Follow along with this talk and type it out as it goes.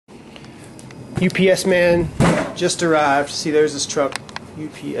UPS man just arrived. See, there's this truck.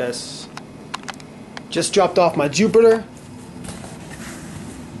 UPS. Just dropped off my Jupiter.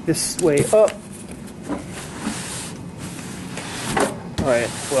 This way up.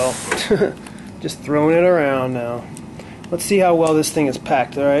 Alright, well, just throwing it around now. Let's see how well this thing is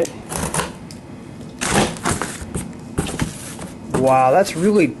packed, alright? Wow, that's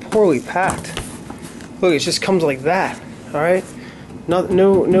really poorly packed. Look, it just comes like that, alright?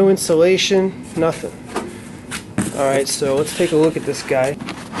 No insulation, nothing. Alright, so let's take a look at this guy.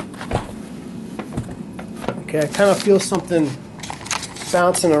 Okay, I kind of feel something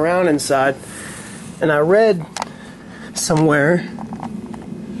bouncing around inside. And I read somewhere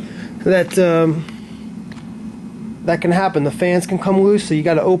that that can happen. The fans can come loose, so you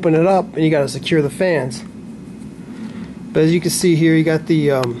got to open it up and you got to secure the fans. But as you can see here, you got the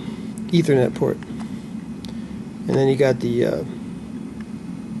Ethernet port, and then you got the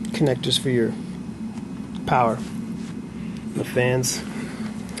connectors for your power, the fans.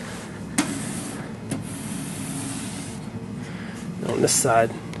 On this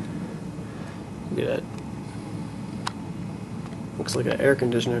side, look at that. Looks like an air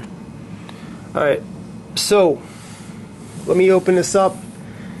conditioner. Alright, so let me open this up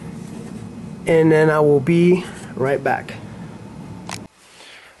and then I will be right back.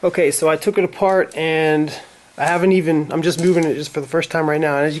 Okay, so I took it apart and I'm just moving it just for the first time right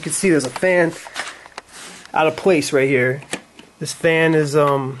now, and as you can see, there's a fan out of place right here. This fan is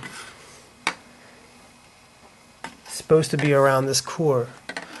supposed to be around this core.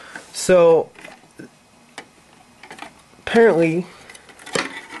 So apparently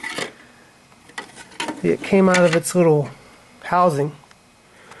it came out of its little housing.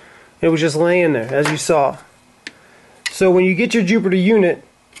 It was just laying there, as you saw. So when you get your Jupiter unit,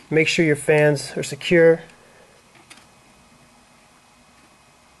 make sure your fans are secure.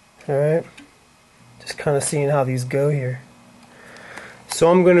 Alright, just kind of seeing how these go here. So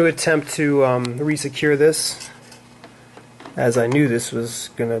I'm going to attempt to re-secure this, as I knew this was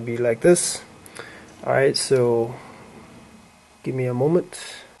going to be like this. Alright, so give me a moment.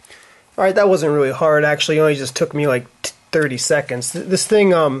 Alright, that wasn't really hard actually, it only just took me like 30 seconds. This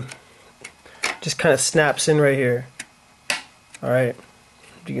thing just kind of snaps in right here. Alright,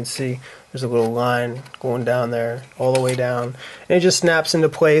 you can see there's a little line going down there, all the way down, and it just snaps into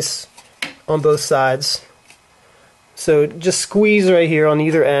place on both sides. So just squeeze right here on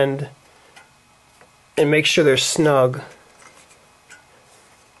either end and make sure they're snug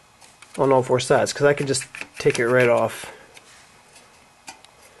on all four sides, because I can just take it right off.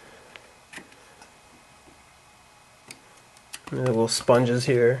 And the little sponges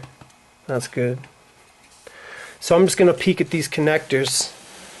here, that's good. So I'm just going to peek at these connectors,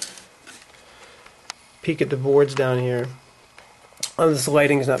 peek at the boards down here. Oh, this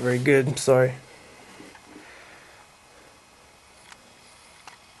lighting is not very good, I'm sorry.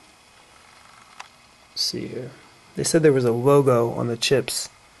 Let's see here. They said there was a logo on the chips.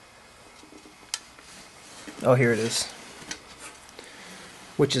 Oh, here it is.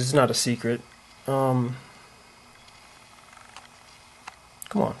 Which is not a secret. Come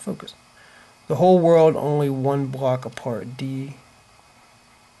on, focus. The whole world only one block apart. D.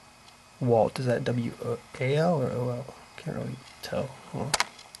 Walt. Is that W-A-L or O-L? Can't really tell. Hold on.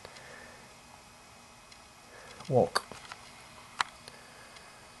 Walk.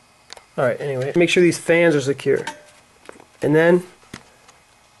 Alright, anyway, make sure these fans are secure. And then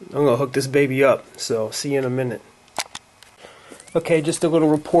I'm going to hook this baby up, so see you in a minute. Okay, just a little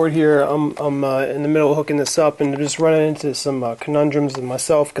report here. I'm in the middle of hooking this up and just running into some conundrums with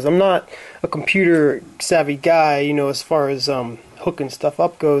myself, because I'm not a computer savvy guy, you know, as far as hooking stuff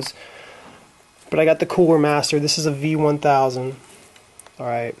up goes. But I got the Cooler Master. This is a V1000.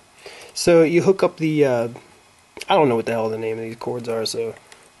 Alright, so you hook up the, I don't know what the hell the name of these cords are, so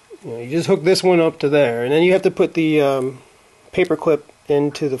you know, you just hook this one up to there, and then you have to put the paper clip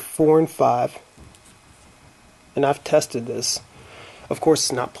into the 4 and 5. And I've tested this. Of course,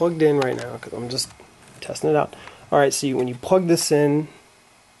 it's not plugged in right now because I'm just testing it out. Alright, so when you plug this in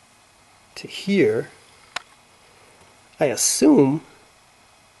to here, I assume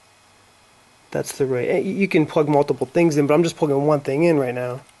that's the right. You can plug multiple things in, but I'm just plugging one thing in right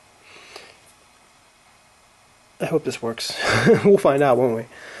now. I hope this works. We'll find out, won't we?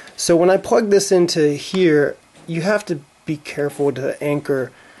 So when I plug this into here, you have to be careful to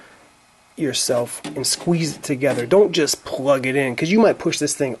anchor yourself and squeeze it together. Don't just plug it in, because you might push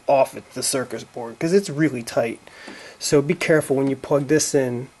this thing off at the circuit board because it's really tight. So be careful when you plug this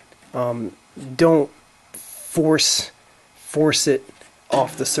in. Don't force it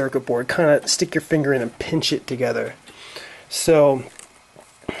off the circuit board. Kind of stick your finger in and pinch it together. So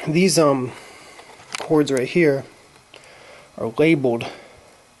these cords right here are labeled.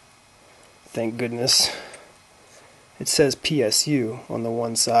 Thank goodness. It says PSU on the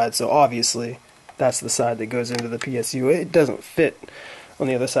one side, so obviously that's the side that goes into the PSU. It doesn't fit on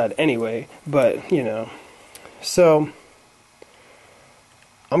the other side anyway, but you know. So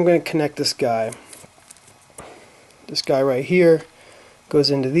I'm going to connect this guy. This guy right here goes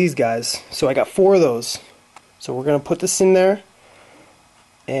into these guys. So I got 4 of those. So we're going to put this in there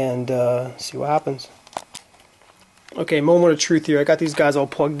and see what happens. Okay, moment of truth here. I got these guys all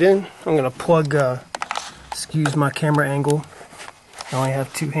plugged in. I'm going to plug, excuse my camera angle. I only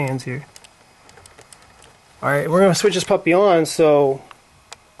have 2 hands here. Alright, we're going to switch this puppy on, so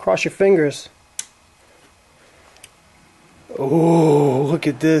cross your fingers. Oh, look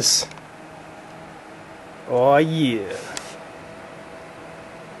at this. Oh yeah.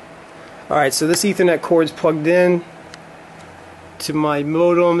 Alright, so this Ethernet cord's plugged in to my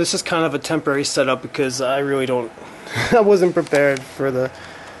modem. This is kind of a temporary setup because I really don't I wasn't prepared for the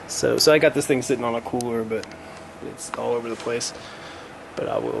so I got this thing sitting on a cooler, but it's all over the place. But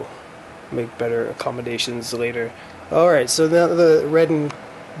I will make better accommodations later. Alright, so now the red and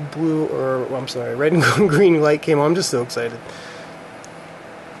blue, or well, I'm sorry, red and green light came on. I'm just so excited.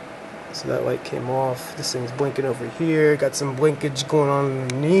 So that light came off. This thing's blinking over here. Got some blinkage going on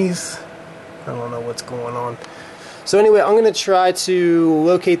underneath. I don't know what's going on. So anyway, I'm going to try to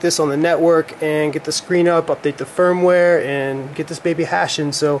locate this on the network and get the screen up, update the firmware, and get this baby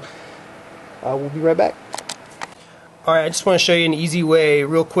hashing. So we'll be right back. Alright, I just want to show you an easy way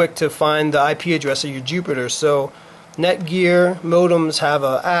real quick to find the IP address of your Jupiter. So Netgear modems have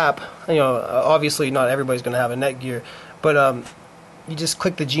an app. You know, obviously not everybody's going to have a Netgear, but you just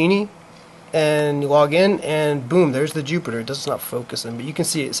click the genie and you log in, and boom, there's the Jupiter. It does not focus in, but you can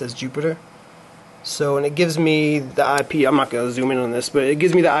see it says Jupiter. So, and it gives me the IP. I'm not going to zoom in on this, but it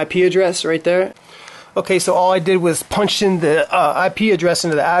gives me the IP address right there. Okay, so all I did was punch in the IP address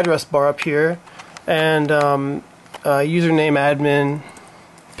into the address bar up here, and username admin,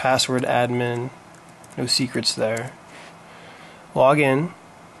 password admin, no secrets there. Log in,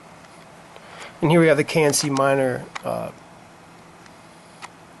 and here we have the KNCminer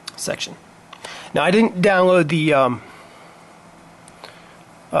section. Now I didn't download the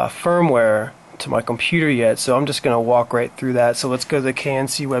firmware to my computer yet, so I'm just going to walk right through that. So let's go to the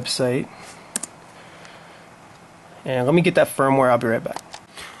KNC website, and let me get that firmware. I'll be right back.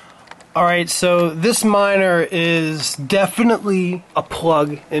 Alright, so this miner is definitely a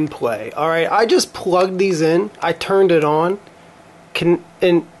plug and play. Alright, I just plugged these in, I turned it on,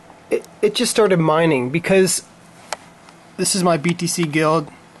 and it just started mining because this is my BTC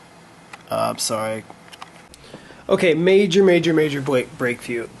guild. I'm sorry. Okay, major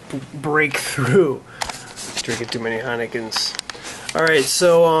breakthrough. Drinking too many Heinekens. Alright,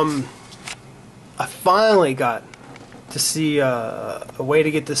 so I finally got to see a way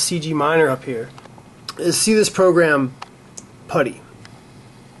to get the KNCminer up here. See this program, Putty.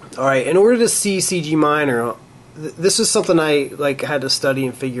 Alright, in order to see KNCminer, this is something I had to study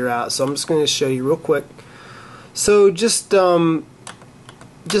and figure out, so I'm just going to show you real quick. So just type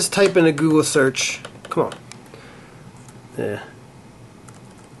in a Google search. Come on. Yeah.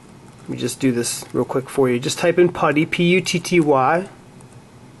 Let me just do this real quick for you. Just type in Putty, P-U-T-T-Y.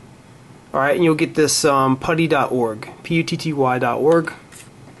 Alright, and you'll get this putty.org, Putty.org.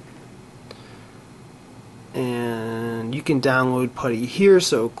 And you can download Putty here,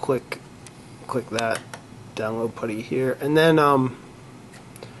 so click that, download Putty here. And then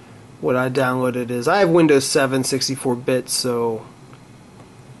what I downloaded is, I have Windows 7 64-bit, so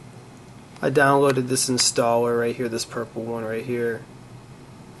I downloaded this installer right here, this purple one right here.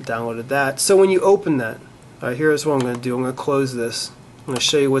 Downloaded that. So when you open that, alright, here's what I'm going to do. I'm going to close this. I'm going to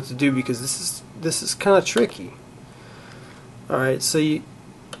show you what to do because this is kind of tricky. Alright, so you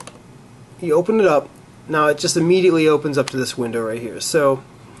open it up. Now it just immediately opens up to this window right here. So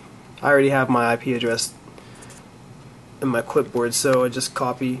I already have my IP address in my clipboard, so I just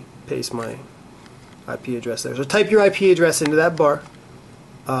copy paste my IP address there. So type your IP address into that bar.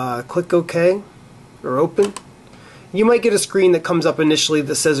 Click OK or open. You might get a screen that comes up initially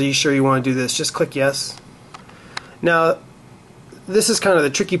that says, are you sure you want to do this? Just click yes. Now this is kind of the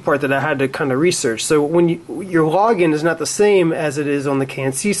tricky part that I had to kind of research. So when your login is not the same as it is on the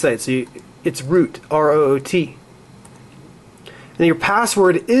KNC site. So it's root, R-O-O-T. And your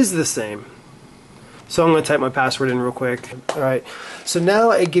password is the same. So I'm going to type my password in real quick. Alright, so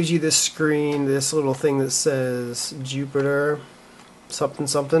now it gives you this screen, this little thing that says Jupiter something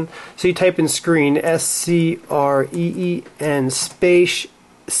something. So you type in screen, S-C-R-E-E-N space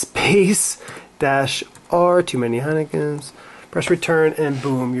dash R, too many Heinekens, Press return, and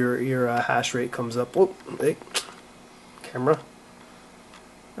boom, your hash rate comes up. Whoop, hey, camera.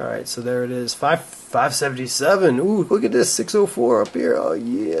 All right, so there it is, 577. Ooh, look at this, 604 up here. Oh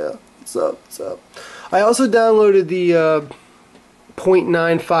yeah, what's up? What's up? I also downloaded the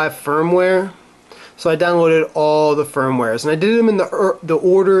 0.95 firmware. So I downloaded all the firmwares, and I did them in the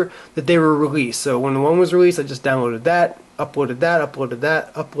order that they were released. So when one was released, I just downloaded that, uploaded that,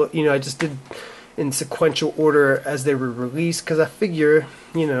 you know, I just did in sequential order as they were released, because I figure,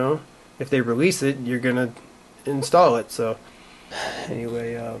 you know, if they release it, you're gonna install it. So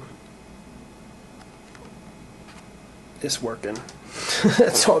anyway, it's working.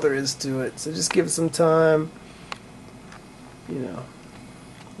 That's all there is to it. So just give it some time, you know.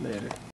 Later.